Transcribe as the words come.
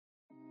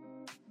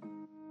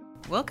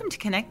Welcome to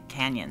Connect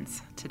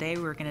Canyons. Today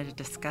we're going to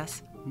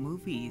discuss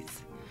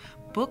movies,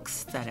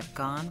 books that have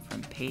gone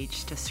from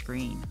page to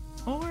screen,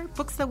 or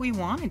books that we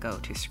want to go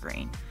to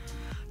screen.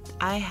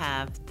 I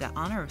have the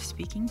honor of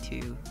speaking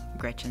to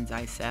Gretchen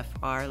Zeissef,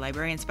 our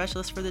librarian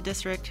specialist for the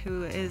district,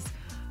 who is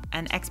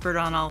an expert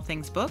on all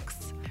things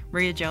books,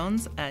 Maria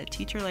Jones, a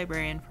teacher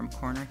librarian from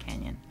Corner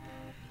Canyon.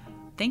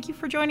 Thank you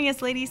for joining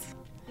us, ladies.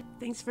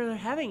 Thanks for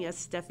having us,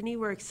 Stephenie.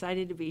 We're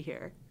excited to be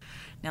here.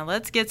 Now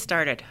let's get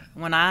started.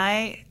 When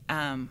I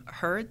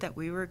heard that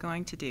we were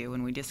going to do,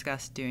 when we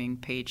discussed doing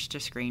page to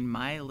screen,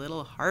 my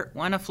little heart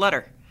went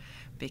aflutter,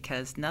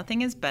 because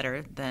nothing is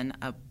better than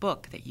a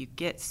book that you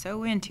get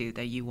so into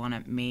that you want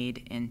it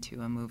made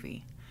into a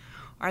movie.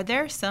 Are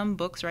there some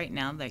books right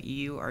now that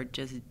you are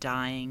just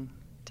dying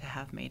to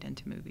have made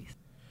into movies?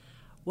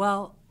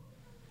 Well,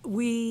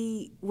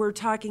 we were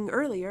talking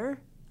earlier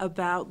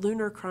about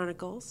Lunar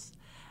Chronicles,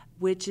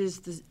 which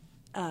is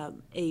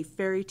a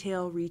fairy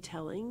tale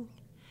retelling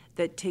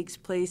that takes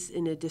place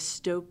in a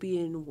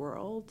dystopian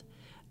world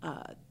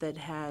that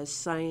has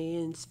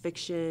science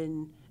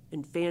fiction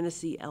and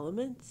fantasy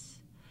elements.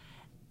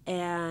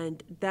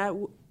 And that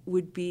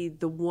would be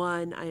the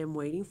one I am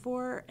waiting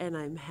for, and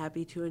I'm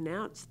happy to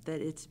announce that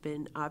it's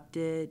been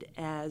opted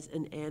as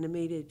an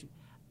animated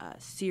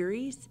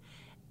series.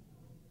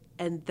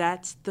 And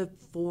that's the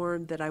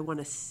form that I want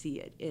to see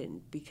it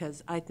in,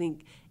 because I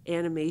think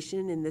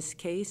animation in this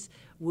case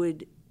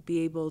would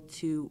be able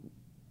to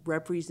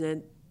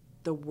represent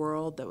the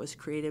world that was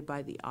created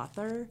by the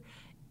author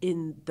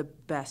in the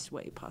best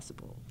way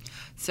possible.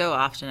 So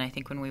often I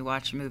think when we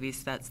watch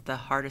movies, that's the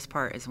hardest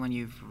part, is when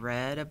you've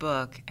read a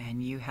book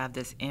and you have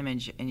this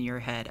image in your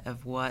head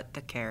of what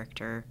the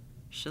character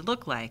should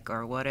look like,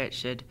 or what it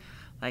should,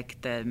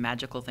 like the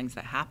magical things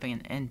that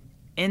happen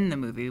in the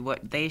movie,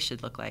 what they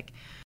should look like.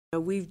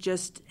 We've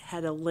just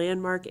had a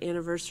landmark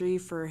anniversary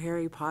for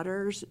Harry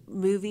Potter's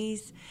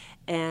movies,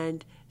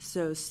 and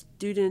so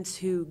students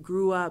who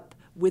grew up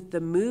with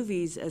the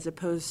movies as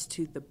opposed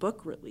to the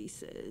book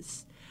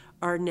releases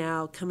are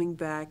now coming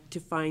back to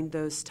find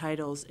those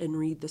titles and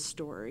read the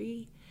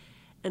story.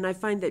 And I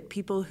find that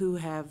people who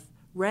have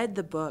read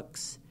the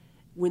books,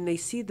 when they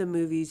see the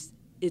movies,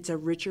 it's a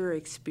richer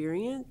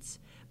experience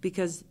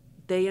because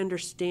they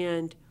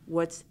understand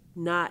what's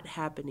not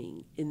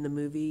happening in the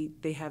movie.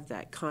 They have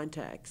that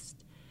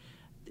context.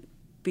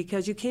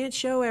 Because you can't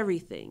show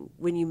everything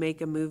when you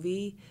make a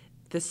movie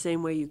the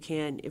same way you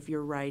can if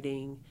you're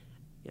writing,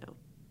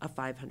 a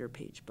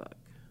 500-page book.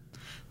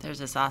 There's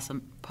this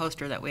awesome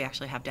poster that we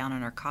actually have down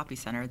in our copy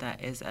center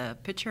that is a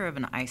picture of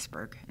an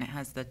iceberg, and it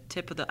has the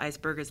tip of the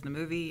iceberg is the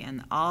movie,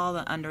 and all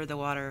the under the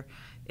water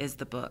is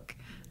the book.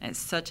 And it's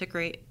such a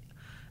great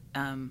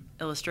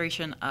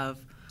illustration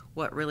of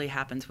what really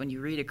happens when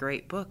you read a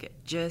great book.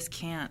 It just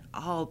can't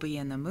all be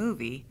in the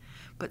movie.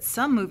 But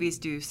some movies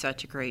do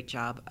such a great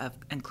job of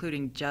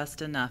including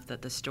just enough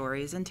that the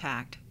story is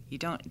intact. You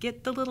don't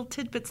get the little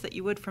tidbits that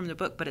you would from the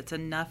book, but it's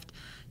enough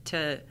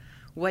to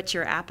whet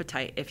your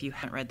appetite if you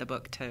haven't read the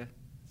book to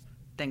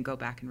then go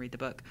back and read the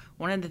book.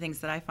 One of the things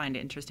that I find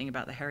interesting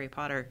about the Harry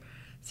Potter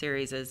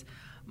series is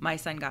my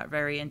son got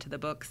very into the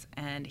books,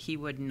 and he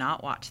would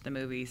not watch the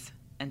movies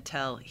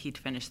until he'd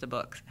finished the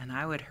books. And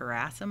I would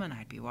harass him, and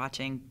I'd be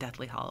watching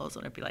Deathly Hallows,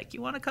 and I'd be like,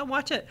 "You want to come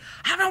watch it?"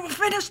 "I haven't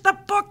finished the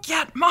book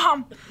yet,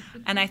 Mom!"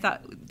 And I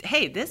thought,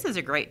 hey, this is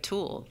a great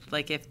tool.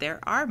 Like, if there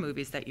are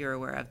movies that you're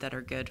aware of that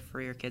are good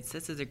for your kids,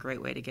 this is a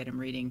great way to get them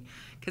reading.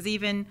 Because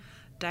even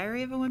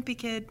Diary of a Wimpy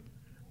Kid,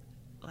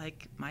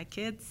 like, my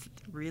kids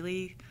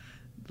really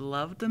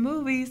loved the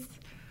movies.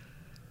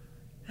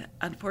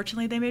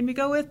 Unfortunately, they made me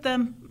go with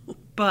them,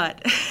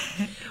 but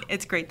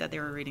it's great that they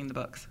were reading the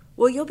books.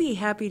 Well, you'll be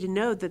happy to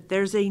know that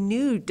there's a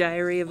new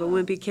Diary of a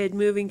Wimpy Kid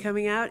movie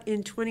coming out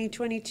in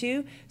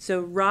 2022. So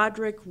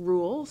Roderick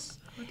Rules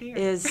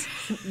is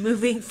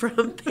moving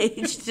from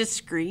page to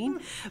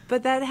screen.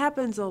 But that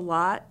happens a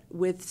lot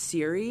with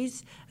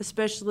series,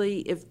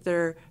 especially if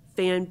their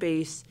fan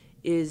base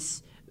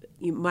is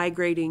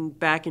migrating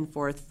back and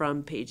forth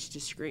from page to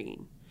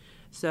screen.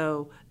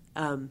 So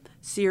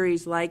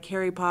series like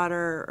Harry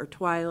Potter or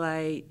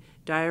Twilight,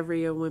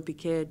 Diary of a Wimpy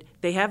Kid,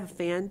 they have a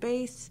fan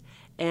base,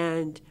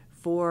 and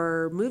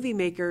for movie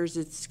makers,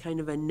 it's kind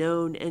of a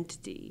known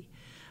entity.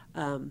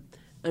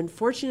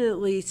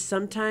 Unfortunately,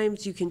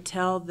 sometimes you can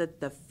tell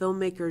that the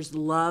filmmakers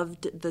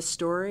loved the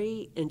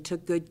story and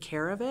took good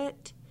care of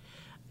it,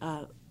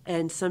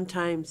 and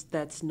sometimes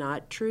that's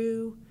not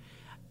true.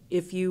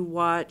 If you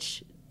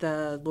watch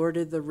the Lord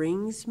of the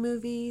Rings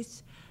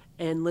movies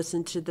and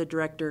listen to the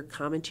director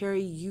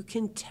commentary, you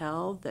can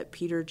tell that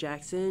Peter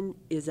Jackson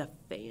is a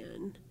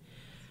fan.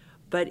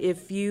 But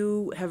if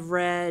you have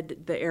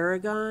read the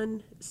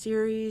Aragon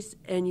series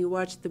and you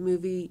watch the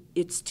movie,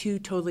 it's two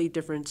totally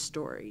different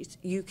stories.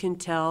 You can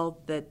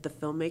tell that the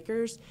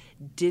filmmakers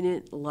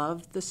didn't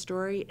love the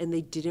story and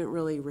they didn't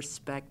really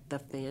respect the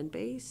fan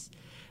base,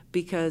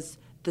 because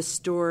the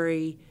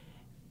story,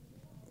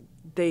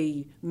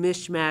 they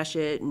mishmash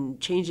it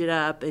and change it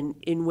up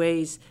in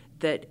ways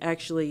that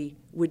actually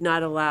would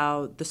not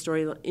allow the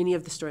story, any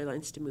of the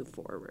storylines to move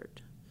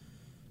forward.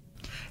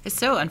 It's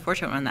so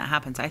unfortunate when that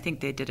happens. I think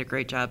they did a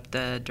great job,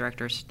 the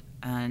directors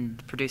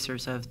and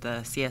producers of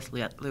the C.S.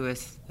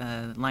 Lewis,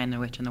 Lion, the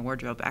Witch, and the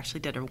Wardrobe actually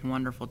did a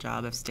wonderful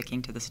job of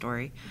sticking to the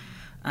story.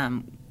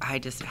 I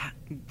just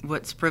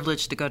was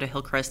privileged to go to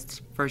Hillcrest's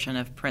version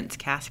of Prince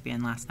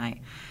Caspian last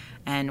night.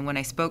 And when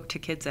I spoke to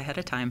kids ahead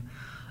of time,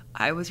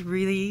 I was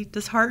really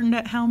disheartened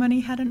at how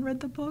many hadn't read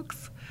the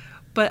books.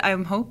 But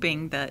I'm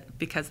hoping that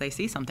because they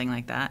see something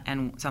like that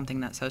and something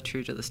that's so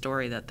true to the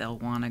story that they'll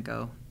want to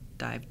go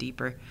dive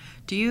deeper.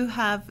 Do you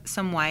have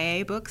some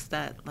YA books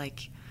that,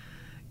 like,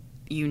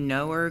 you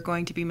know are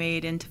going to be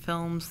made into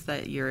films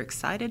that you're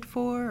excited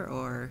for?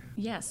 Or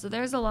Yes, so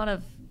there's a lot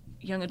of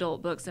young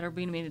adult books that are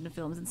being made into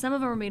films, and some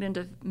of them are made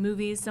into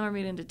movies, some are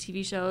made into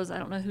TV shows. I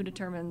don't know who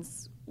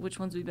determines which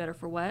ones would be better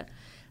for what,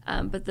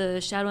 but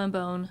the Shadow and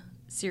Bone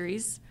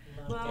series,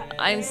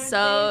 I'm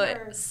so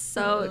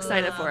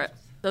excited for it.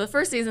 So the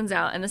first season's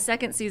out, and the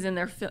second season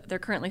they're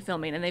currently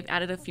filming, and they've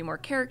added a few more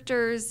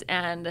characters,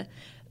 and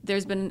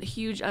there's been a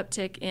huge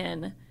uptick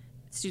in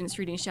students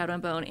reading Shadow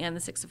and Bone and the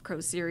Six of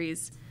Crows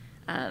series.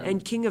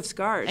 And King of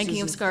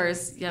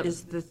Scars. Yep.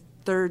 Is the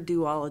third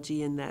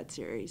duology in that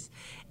series.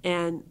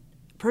 And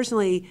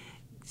personally,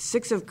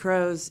 Six of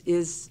Crows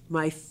is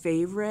my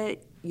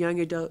favorite young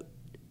adult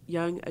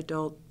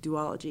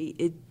duology.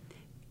 It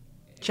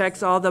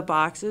checks all the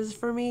boxes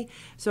for me.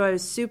 So I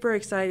was super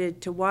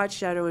excited to watch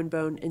Shadow and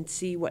Bone and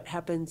see what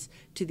happens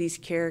to these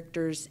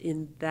characters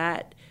in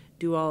that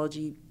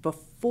duology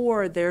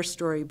before their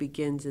story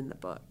begins in the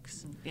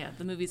books. Yeah,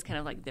 the movie's kind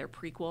of like their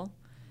prequel.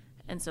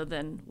 And so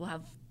then we'll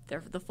have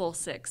the full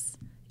 6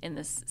 in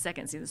this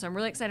second season. So I'm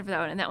really excited for that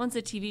one. And that one's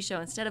a TV show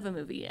instead of a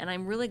movie. And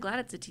I'm really glad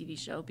it's a TV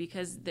show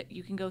because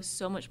you can go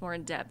so much more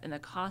in depth. And the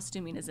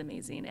costuming is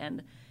amazing.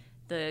 And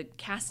the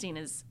casting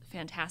is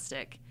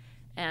fantastic.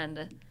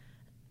 And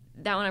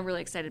that one I'm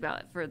really excited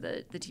about for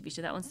the TV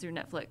show. That one's through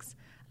Netflix.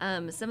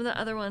 Some of the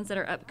other ones that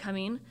are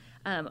upcoming,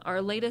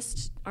 our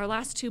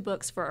last 2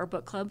 books for our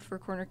book club for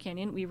Corner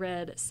Canyon, we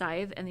read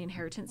Scythe and the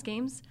Inheritance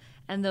Games,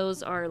 and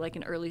those are like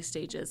in early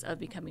stages of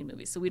becoming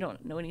movies. So we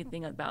don't know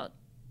anything about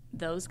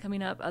those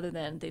coming up other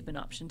than they've been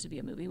optioned to be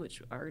a movie,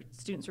 which our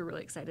students were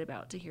really excited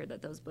about to hear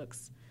that those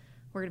books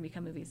were going to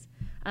become movies.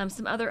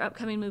 Some other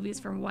upcoming movies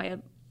from YA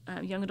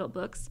young adult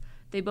books,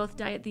 They Both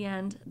Die at the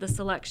End, The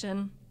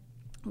Selection,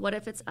 What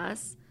If It's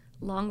Us,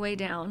 Long Way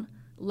Down,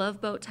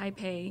 Love Boat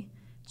Taipei,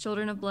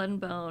 Children of Blood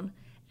and Bone,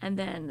 and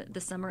then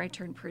The Summer I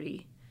Turned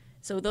Pretty.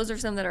 So those are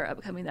some that are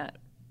upcoming that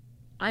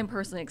I'm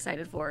personally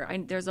excited for.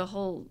 There's a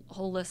whole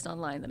list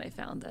online that I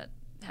found that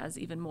has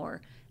even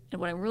more. And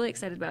what I'm really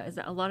excited about is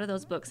that a lot of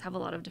those books have a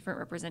lot of different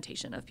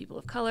representation of people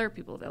of color,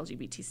 people of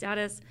LGBT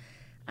status,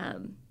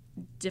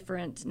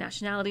 different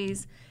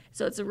nationalities.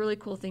 So it's a really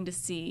cool thing to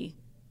see.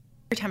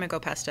 Every time I go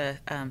past a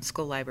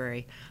school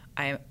library,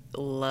 I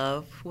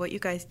love what you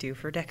guys do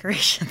for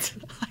decorations.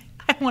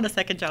 I want a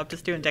second job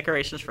just doing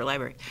decorations for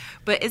library.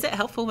 But is it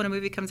helpful when a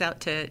movie comes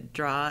out to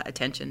draw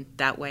attention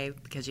that way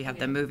because you have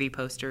the movie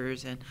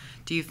posters? And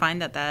do you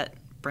find that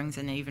brings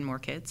in even more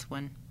kids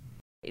when?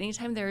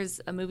 Anytime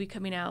there's a movie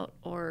coming out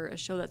or a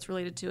show that's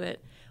related to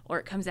it, or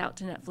it comes out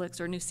to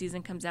Netflix or a new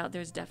season comes out,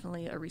 there's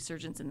definitely a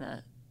resurgence in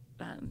the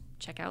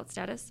checkout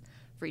status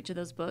for each of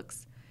those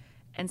books.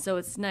 And so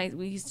it's nice.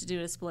 We used to do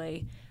a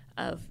display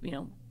of,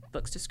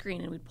 books to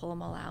screen, and we'd pull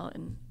them all out.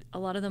 And a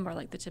lot of them are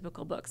like the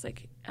typical books,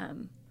 like,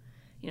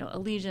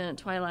 Allegiant,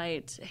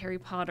 Twilight, Harry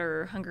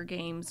Potter, Hunger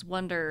Games,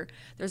 Wonder.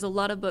 There's a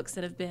lot of books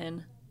that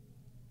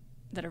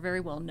are very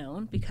well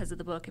known because of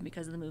the book and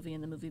because of the movie,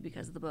 and the movie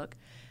because of the book.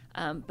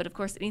 But of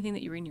course, anything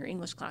that you read in your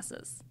English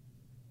classes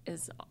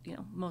is,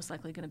 most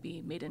likely going to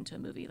be made into a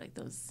movie, like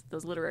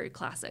those literary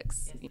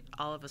classics.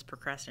 All of us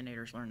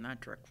procrastinators learn that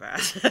trick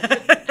fast.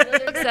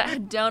 Books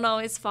that don't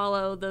always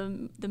follow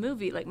the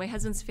movie. Like my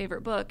husband's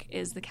favorite book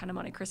is The Count of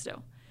Monte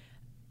Cristo,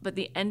 but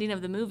the ending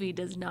of the movie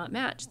does not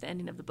match the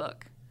ending of the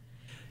book.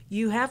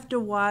 You have to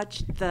watch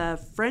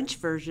the French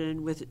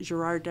version with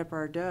Gérard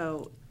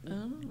Depardieu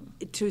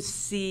to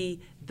see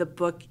the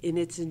book in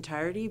its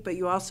entirety, but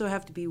you also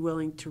have to be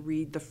willing to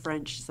read the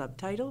French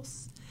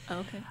subtitles.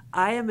 Okay.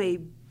 I am a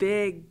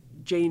big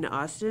Jane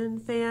Austen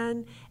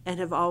fan and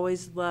have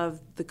always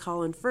loved the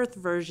Colin Firth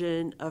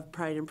version of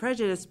Pride and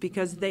Prejudice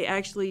because they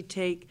actually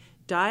take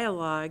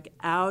dialogue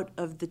out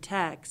of the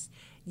text,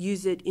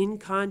 use it in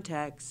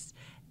context,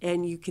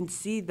 and you can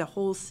see the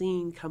whole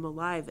scene come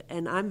alive.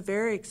 And I'm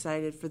very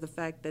excited for the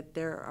fact that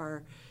there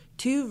are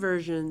 2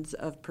 versions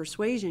of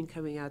Persuasion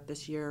coming out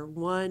this year,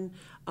 one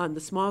on the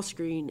small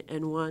screen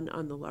and one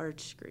on the large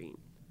screen.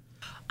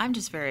 I'm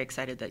just very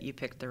excited that you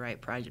picked the right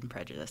Pride and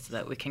Prejudice so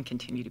that we can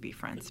continue to be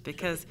friends.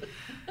 Because,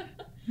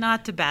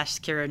 not to bash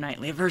Keira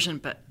Knightley version,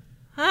 but,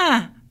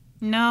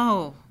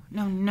 no.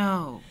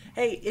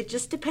 Hey, it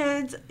just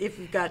depends if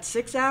you've got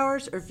 6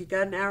 hours or if you've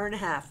got an hour and a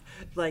half.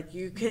 Like,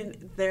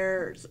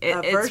 there's a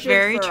version it's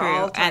very for true,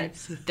 all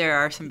types. And there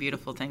are some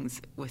beautiful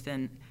things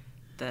within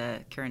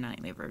the Keira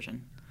Knightley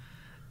version.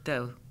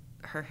 Though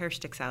her hair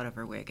sticks out of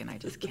her wig, and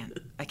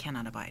I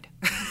cannot abide.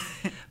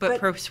 But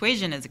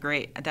Persuasion is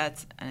great.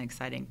 That's an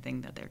exciting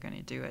thing that they're going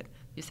to do it.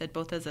 You said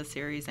both as a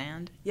series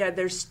and? Yeah,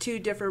 there's 2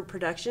 different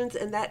productions,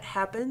 and that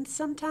happens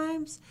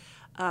sometimes.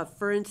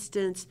 For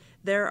instance,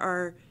 there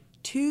are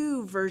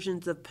 2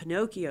 versions of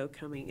Pinocchio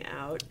coming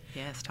out.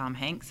 Yes, Tom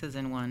Hanks is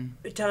in one.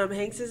 Tom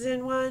Hanks is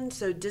in one,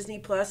 so Disney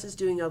Plus is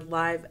doing a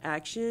live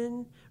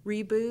action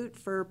reboot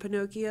for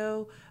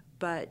Pinocchio,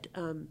 but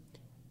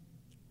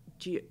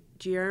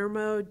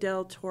Guillermo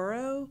del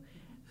Toro,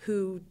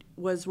 who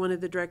was one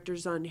of the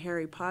directors on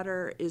Harry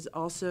Potter, is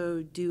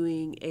also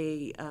doing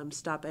a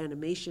stop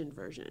animation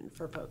version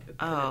for Pinocchio.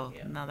 Oh,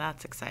 now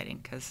that's exciting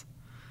because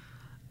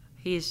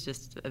he's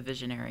just a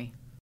visionary.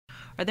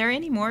 Are there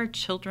any more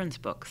children's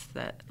books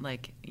that,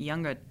 like,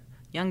 younger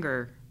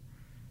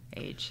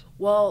age?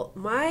 Well,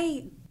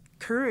 my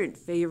current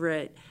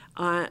favorite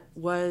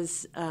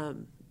was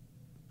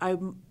I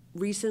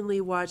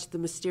recently watched The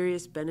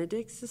Mysterious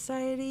Benedict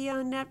Society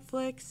on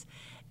Netflix,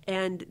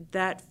 and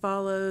that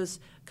follows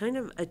kind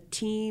of a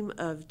team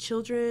of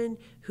children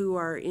who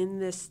are in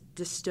this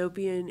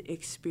dystopian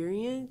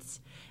experience,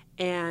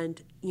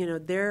 and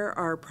there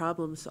are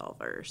problem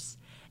solvers,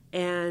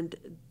 and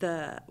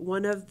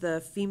one of the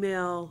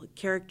female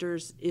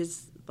characters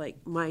is like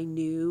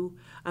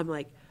I'm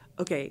like,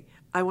 okay,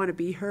 I want to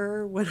be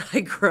her when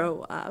I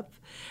grow up.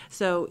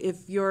 So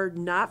if you're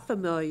not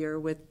familiar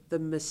with the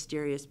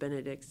Mysterious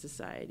Benedict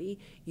Society,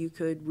 you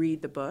could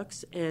read the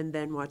books and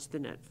then watch the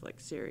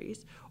Netflix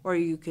series. Or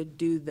you could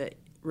do the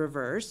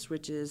reverse,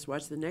 which is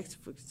watch the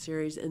Netflix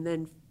series and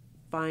then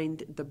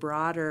find the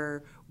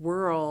broader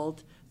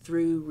world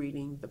through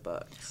reading the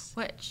books.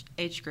 Which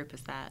age group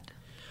is that?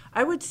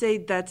 I would say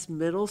that's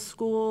middle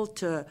school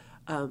to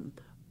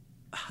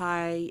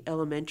high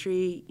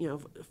elementary,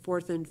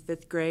 4th and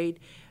 5th grade.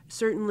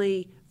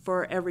 Certainly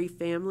for every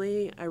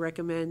family, I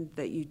recommend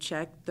that you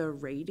check the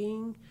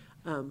rating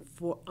on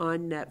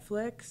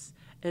Netflix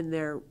and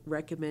their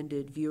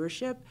recommended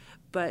viewership.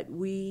 But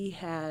we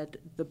had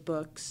the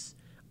books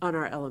on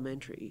our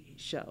elementary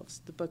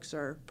shelves. The books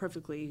are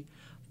perfectly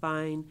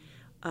fine.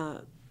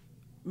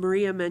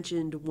 Maria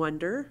mentioned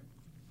Wonder.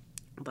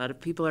 A lot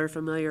of people are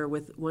familiar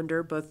with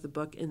Wonder, both the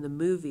book and the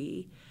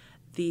movie.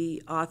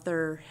 The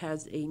author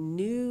has a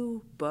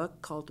new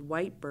book called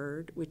White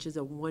Bird, which is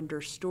a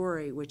Wonder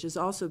story, which is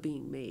also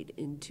being made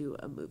into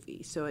a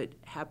movie. So it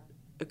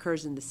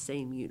occurs in the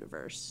same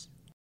universe.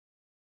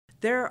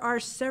 There are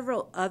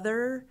several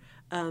other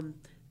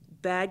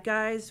Bad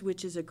Guys,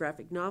 which is a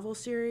graphic novel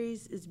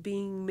series, is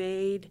being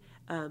made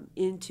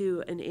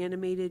into an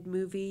animated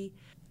movie.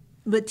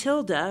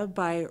 Matilda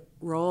by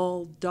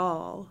Roald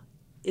Dahl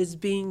is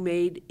being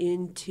made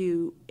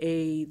into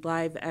a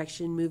live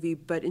action movie,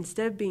 but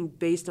instead of being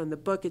based on the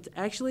book, it's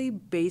actually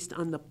based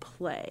on the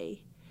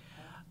play.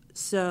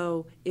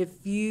 So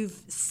if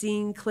you've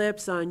seen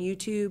clips on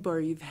YouTube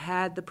or you've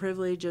had the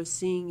privilege of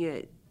seeing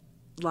it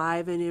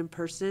live and in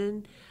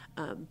person,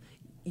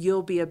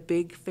 you'll be a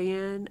big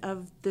fan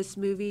of this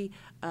movie.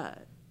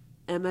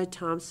 Emma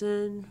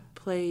Thompson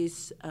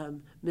plays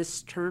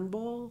Miss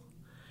Turnbull.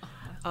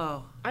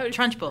 Oh,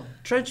 Trunchbull.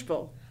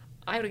 Trunchbull.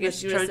 I would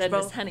guess you would have said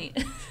Miss Honey.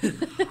 So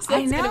it's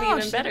I know. going to be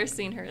even better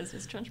seeing her as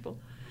Miss Trunchbull.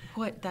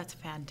 What? That's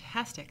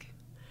fantastic.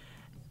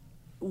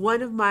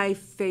 One of my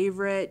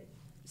favorite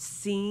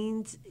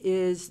scenes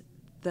is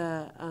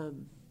the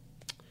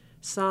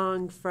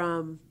song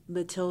from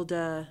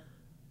Matilda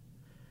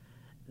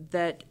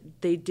that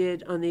they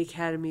did on the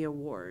Academy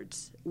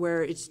Awards,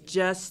 where it's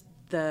just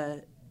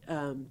the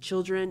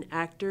children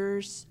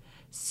actors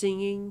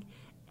singing,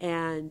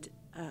 and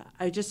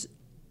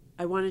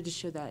I wanted to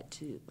show that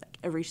to like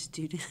every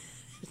student.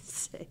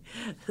 Say,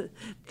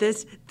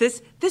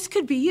 this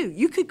could be you.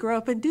 You could grow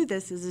up and do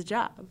this as a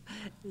job.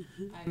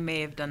 I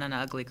may have done an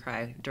ugly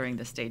cry during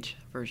the stage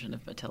version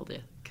of Matilda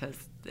because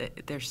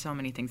there's so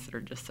many things that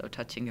are just so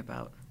touching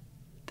about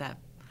that.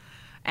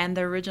 And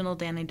the original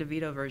Danny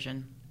DeVito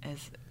version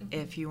is,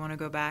 if you want to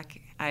go back,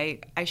 I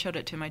showed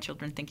it to my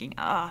children thinking,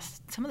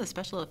 some of the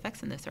special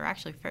effects in this are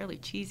actually fairly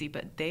cheesy,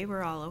 but they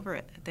were all over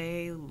it.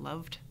 They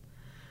loved.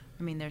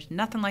 I mean, there's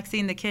nothing like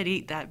seeing the kid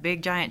eat that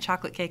big giant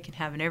chocolate cake and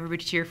having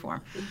everybody cheer for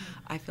him.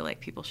 I feel like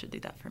people should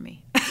do that for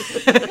me.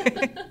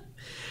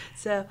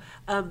 So,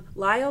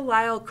 Lyle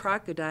Lyle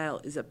Crocodile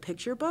is a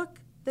picture book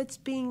that's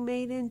being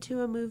made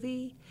into a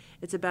movie.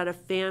 It's about a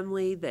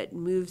family that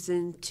moves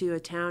into a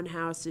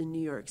townhouse in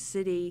New York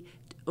City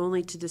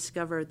only to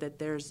discover that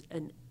there's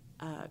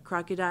a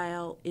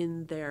crocodile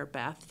in their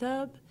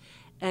bathtub,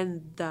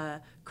 and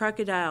the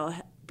crocodile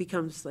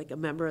becomes like a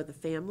member of the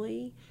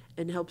family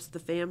and helps the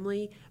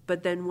family,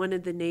 but then one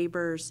of the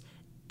neighbors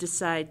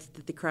decides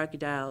that the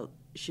crocodile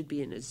should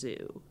be in a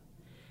zoo.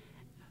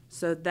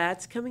 So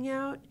that's coming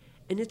out,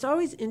 and it's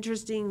always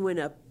interesting when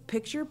a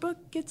picture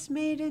book gets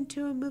made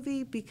into a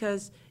movie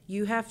because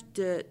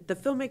the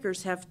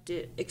filmmakers have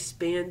to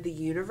expand the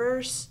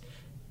universe.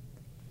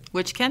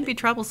 Which can be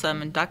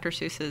troublesome, and Dr.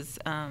 Seuss's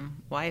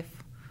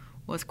wife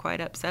was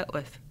quite upset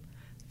with.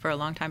 For a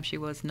long time, she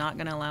was not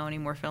going to allow any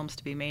more films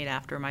to be made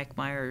after Mike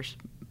Myers'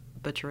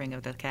 butchering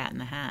of The Cat in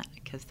the Hat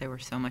because there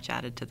was so much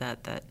added to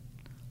that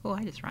Oh,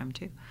 I just rhymed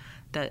too.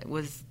 That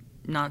was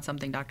not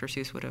something Dr.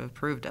 Seuss would have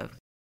approved of.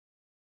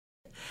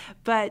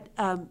 But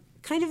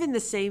kind of in the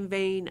same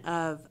vein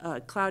of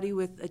Cloudy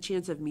with a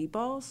Chance of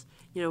Meatballs,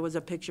 was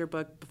a picture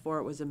book before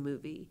it was a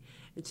movie.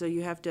 And so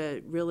you have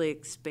to really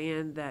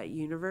expand that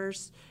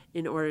universe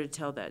in order to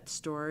tell that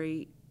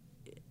story,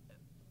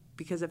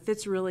 because it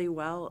fits really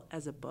well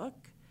as a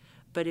book,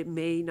 but it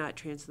may not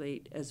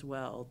translate as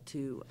well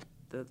to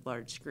the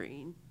large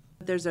screen.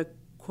 There's a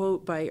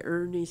quote by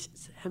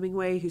Ernest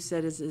Hemingway, who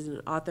said, as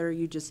an author,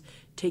 you just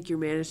take your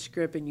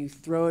manuscript and you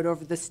throw it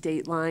over the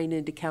state line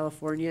into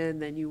California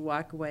and then you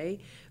walk away.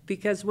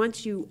 Because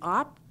once you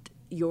opt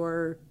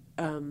your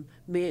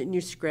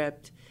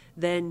manuscript,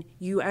 then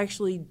you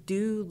actually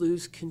do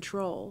lose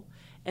control.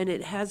 And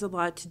it has a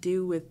lot to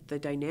do with the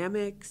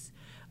dynamics,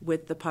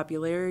 with the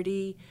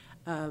popularity.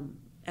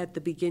 At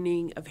the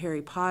beginning of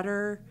Harry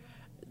Potter,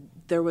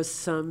 there was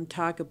some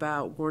talk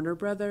about Warner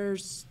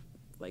Brothers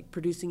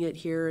producing it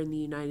here in the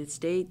United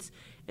States,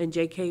 and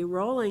J.K.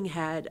 Rowling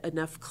had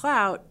enough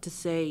clout to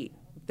say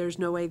there's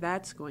no way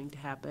that's going to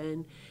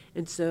happen.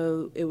 And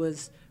so it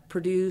was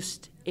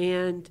produced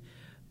and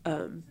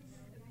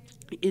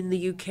in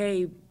the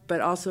UK,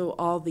 but also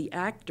all the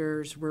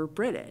actors were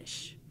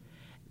British,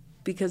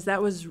 because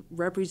that was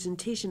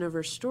representation of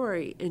her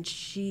story, and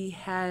she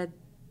had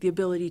the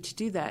ability to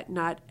do that.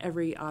 Not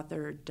every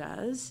author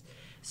does.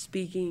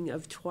 Speaking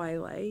of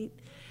Twilight,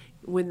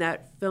 when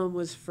that film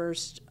was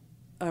first,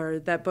 or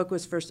that book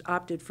was first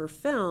opted for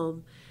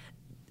film,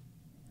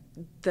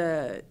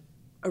 the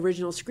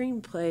original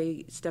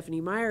screenplay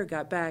Stephenie Meyer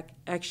got back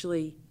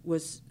actually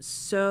was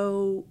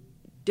so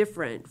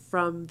different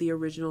from the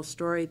original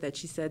story that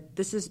she said,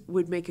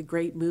 would make a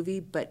great movie,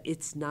 but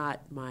it's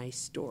not my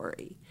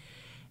story.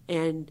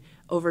 And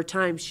over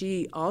time,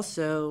 she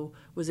also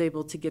was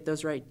able to get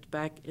those rights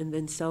back and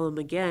then sell them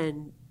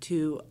again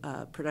to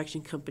a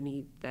production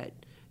company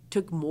that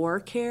took more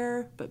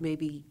care, but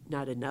maybe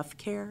not enough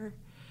care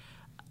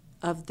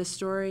of the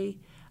story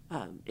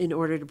in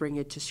order to bring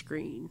it to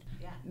screen.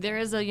 Yeah. There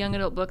is a young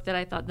adult book that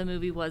I thought the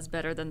movie was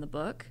better than the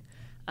book,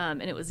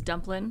 and it was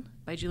Dumplin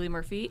by Julie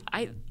Murphy.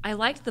 I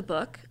liked the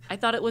book. I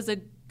thought it was a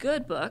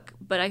good book,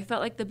 but I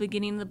felt like the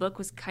beginning of the book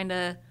was kind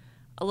of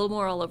a little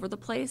more all over the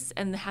place,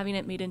 and having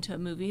it made into a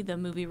movie, the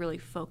movie really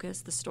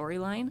focused the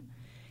storyline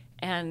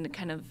and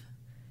kind of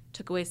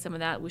took away some of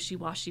that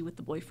wishy-washy with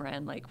the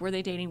boyfriend. Like, were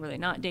they dating? Were they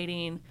not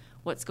dating?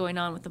 What's going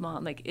on with the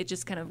mom? Like, it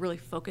just kind of really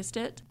focused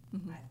it.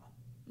 Mm-hmm.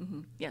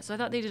 Mm-hmm. Yeah, so I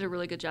thought they did a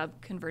really good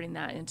job converting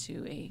that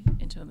into a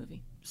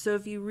movie. So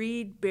if you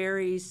read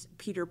Barry's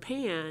Peter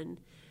Pan,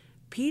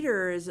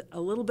 Peter is a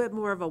little bit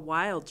more of a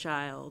wild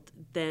child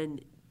than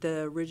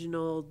the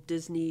original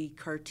Disney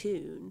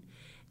cartoon.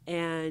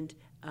 And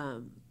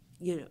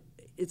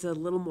it's a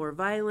little more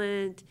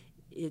violent.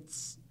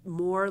 It's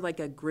more like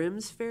a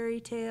Grimm's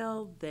fairy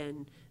tale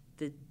than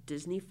the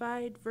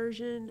Disney-fied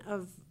version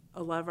of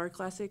a lot of our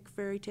classic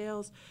fairy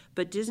tales.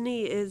 But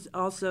Disney is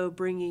also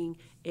bringing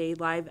a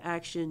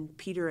live-action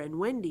Peter and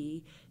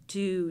Wendy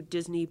to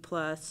Disney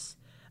Plus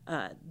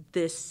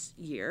this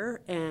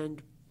year,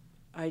 and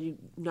I'm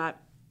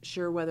not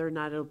sure whether or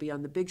not it'll be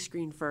on the big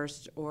screen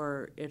first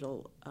or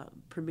it'll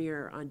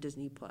premiere on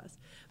Disney Plus.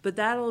 But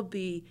that'll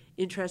be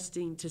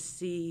interesting to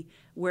see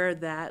where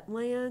that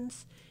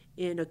lands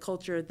in a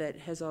culture that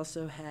has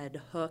also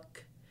had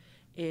Hook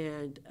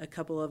and a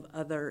couple of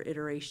other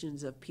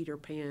iterations of Peter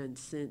Pan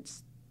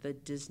since the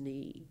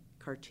Disney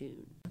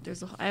cartoon.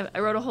 I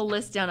wrote a whole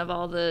list down of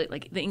all the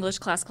English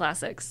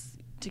classics: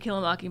 To Kill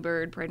a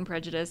Mockingbird, Pride and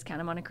Prejudice,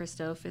 Count of Monte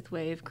Cristo, Fifth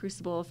Wave,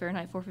 Crucible,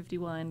 Fahrenheit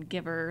 451,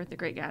 Giver, The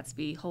Great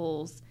Gatsby,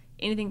 Holes,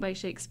 anything by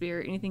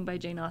Shakespeare, anything by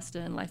Jane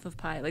Austen, Life of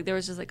Pi. There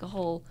was just a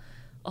whole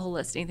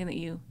list. Anything that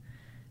you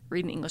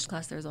read in English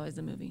class, there's always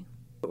a movie.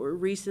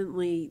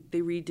 Recently,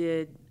 they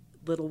redid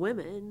Little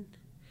Women.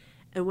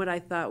 And what I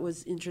thought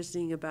was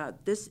interesting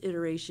about this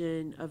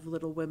iteration of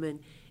Little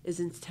Women is,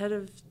 instead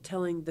of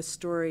telling the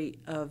story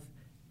of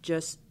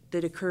just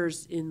that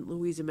occurs in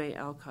Louisa May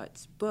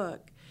Alcott's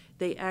book,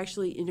 they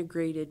actually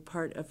integrated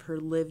part of her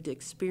lived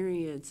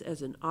experience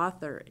as an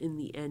author in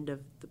the end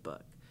of the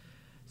book.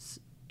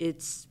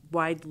 It's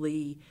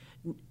widely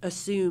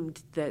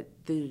assumed that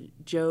the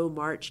Jo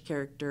March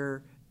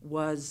character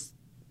was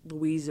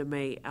Louisa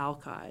May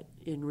Alcott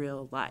in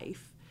real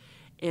life,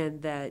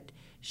 and that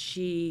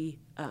she,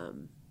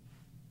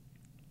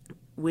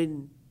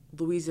 when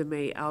Louisa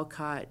May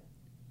Alcott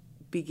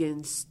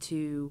begins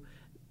to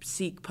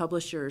seek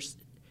publishers,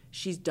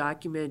 she's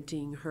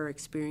documenting her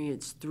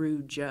experience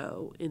through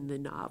Jo in the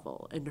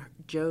novel and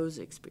Jo's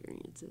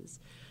experiences.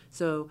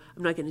 So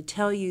I'm not going to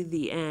tell you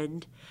the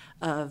end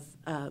of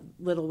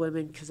Little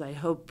Women, because I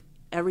hope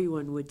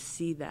everyone would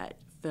see that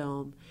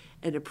film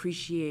and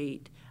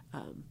appreciate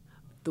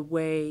the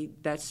way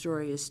that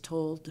story is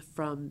told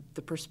from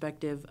the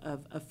perspective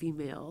of a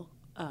female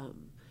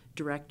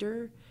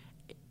director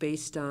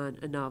based on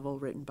a novel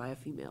written by a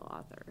female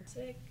author.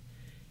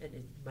 And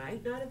it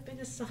might not have been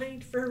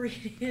assigned for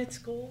reading at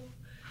school.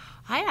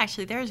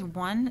 There's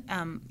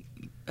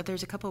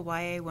a couple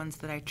YA ones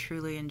that I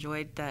truly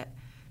enjoyed that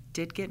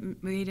did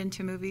get made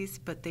into movies,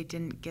 but they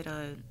didn't get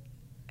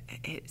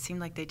it seemed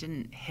like they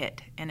didn't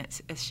hit, and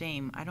it's a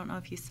shame. I don't know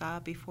if you saw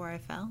Before I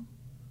Fell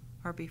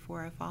or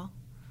Before I Fall.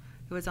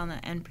 It was on the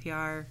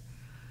NPR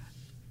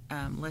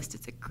list.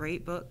 It's a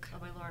great book. Oh,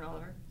 by Lauren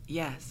Oliver?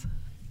 Yes.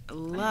 I've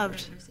never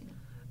seen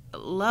it.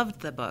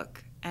 Loved the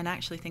book, and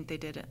actually think they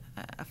did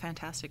a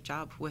fantastic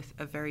job with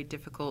a very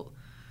difficult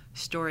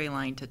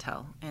storyline to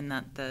tell, and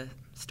that the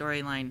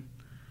storyline,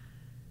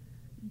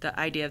 the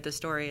idea of the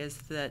story is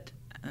that,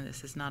 and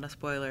this is not a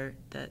spoiler,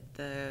 that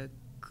the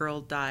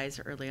girl dies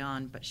early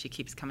on, but she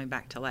keeps coming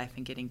back to life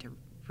and getting to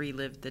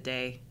relive the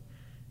day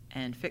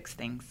and fix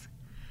things.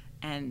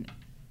 And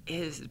it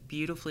is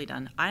beautifully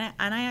done. I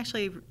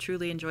actually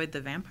truly enjoyed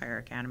the Vampire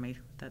Academy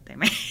that they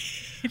made.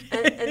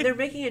 And they're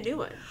making a new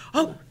one.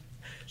 Oh,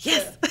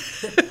 yes!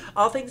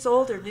 All things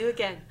old are new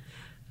again.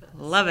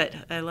 Love it.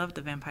 I love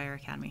the Vampire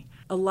Academy.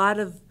 A lot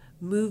of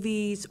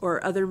movies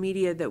or other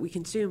media that we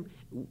consume,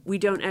 we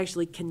don't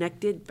actually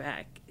connect it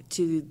back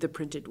to the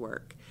printed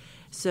work.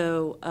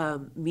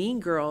 So Mean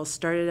Girls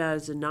started out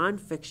as a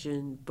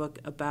nonfiction book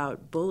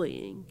about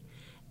bullying,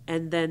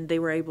 and then they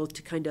were able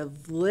to kind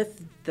of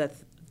lift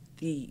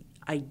the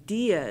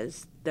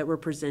ideas that were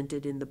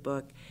presented in the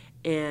book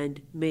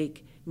and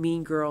make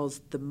Mean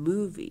Girls the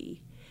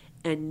movie,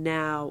 and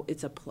now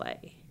it's a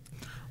play.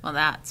 Well,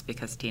 that's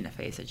because Tina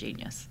Fey's a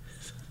genius.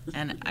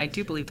 And I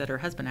do believe that her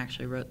husband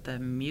actually wrote the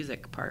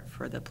music part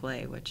for the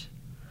play, which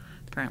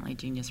apparently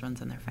genius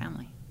runs in their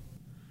family.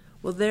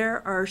 Well,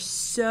 there are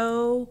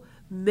so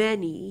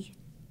many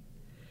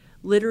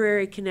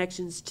literary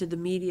connections to the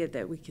media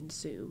that we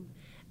consume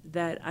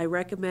that I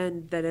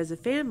recommend that as a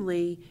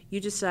family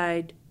you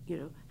decide,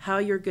 how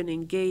you're going to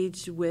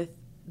engage with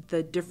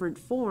the different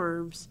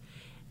forms.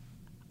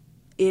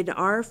 In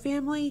our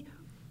family,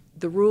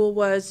 the rule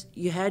was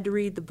you had to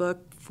read the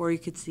book before you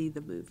could see the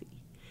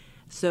movie.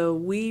 So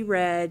we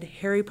read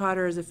Harry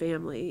Potter as a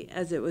family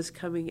as it was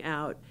coming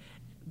out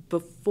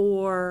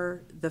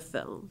before the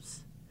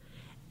films.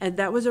 And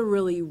that was a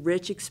really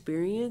rich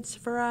experience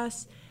for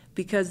us,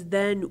 because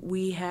then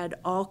we had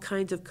all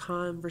kinds of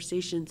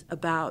conversations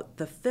about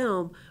the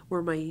film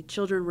where my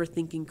children were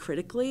thinking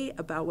critically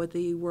about what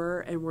they were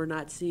and were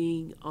not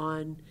seeing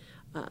on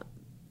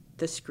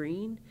the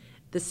screen.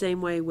 The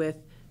same way with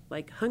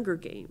like Hunger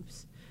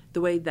Games,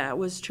 the way that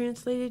was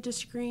translated to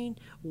screen,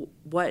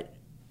 why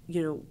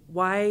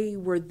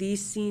were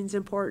these scenes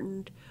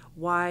important?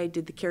 Why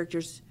did the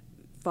characters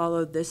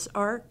follow this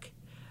arc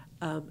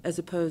as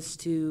opposed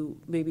to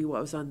maybe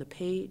what was on the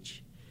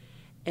page?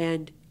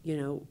 And,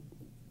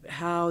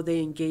 how they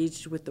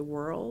engaged with the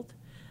world.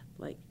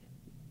 Like,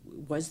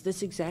 was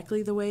this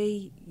exactly the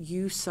way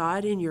you saw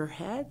it in your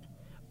head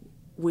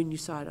when you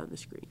saw it on the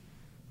screen?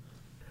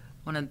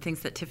 One of the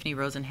things that Tiffany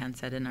Rosenhan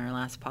said in our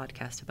last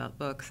podcast about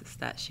books is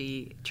that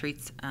she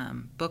treats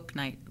book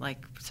night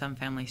like some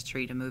families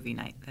treat a movie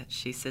night, that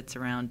she sits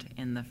around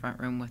in the front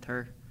room with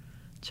her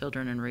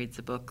children and reads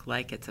a book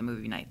like it's a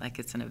movie night, like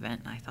it's an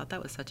event. And I thought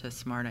that was such a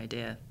smart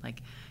idea.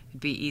 Like, it'd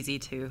be easy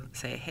to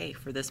say, hey,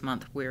 for this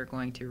month we're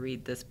going to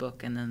read this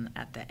book, and then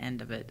at the end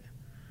of it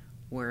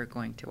we're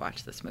going to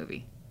watch this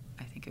movie.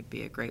 I think it'd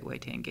be a great way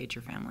to engage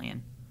your family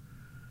in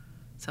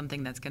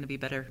something that's going to be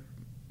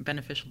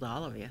beneficial to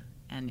all of you.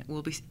 And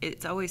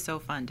it's always so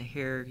fun to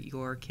hear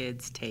your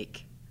kids'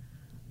 take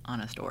on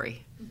a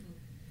story.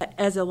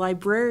 As a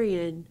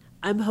librarian,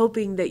 I'm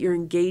hoping that you're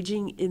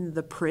engaging in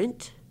the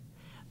print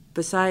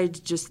besides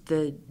just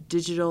the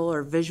digital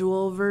or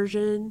visual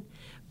version,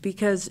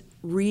 because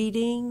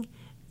reading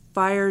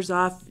fires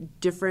off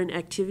different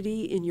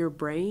activity in your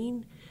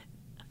brain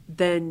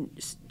than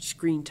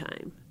screen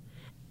time.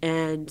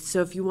 And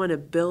so if you want to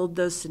build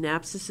those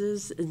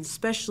synapses, and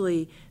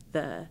especially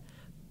the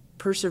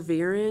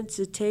perseverance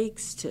it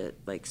takes to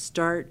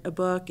start a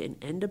book and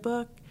end a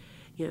book,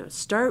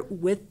 start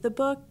with the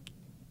book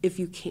if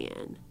you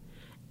can,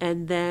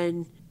 and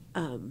then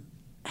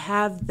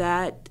have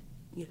that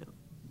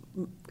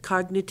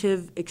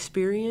cognitive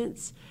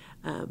experience,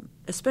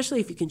 especially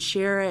if you can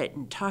share it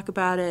and talk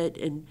about it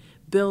and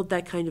build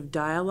that kind of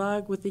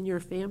dialogue within your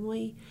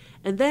family,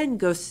 and then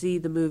go see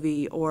the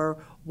movie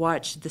or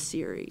watch the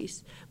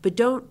series. But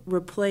don't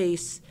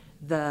replace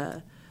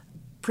the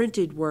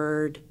printed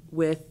word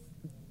with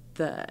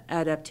the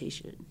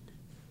adaptation.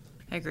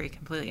 I agree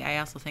completely. I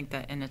also think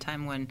that in a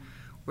time when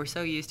we're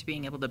so used to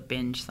being able to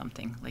binge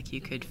something, like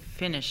you could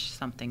finish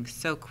something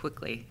so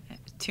quickly.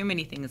 Too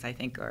many things, I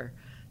think, are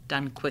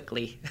done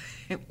quickly,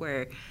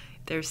 where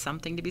there's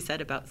something to be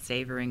said about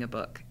savoring a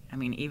book. I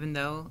mean, even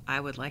though I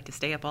would like to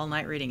stay up all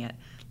night reading it,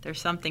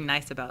 there's something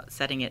nice about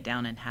setting it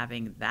down and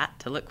having that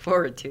to look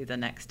forward to the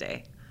next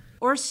day.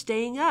 Or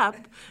staying up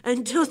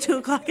until 2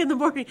 o'clock in the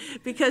morning,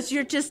 because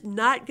you're just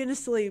not going to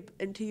sleep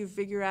until you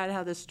figure out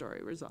how the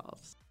story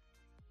resolves.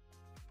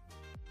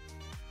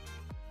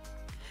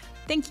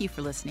 Thank you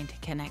for listening to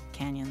Connect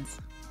Canyons.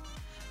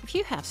 If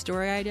you have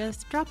story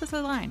ideas, drop us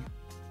a line.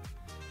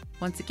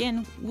 Once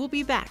again, we'll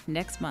be back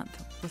next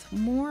month with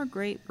more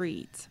great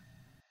reads.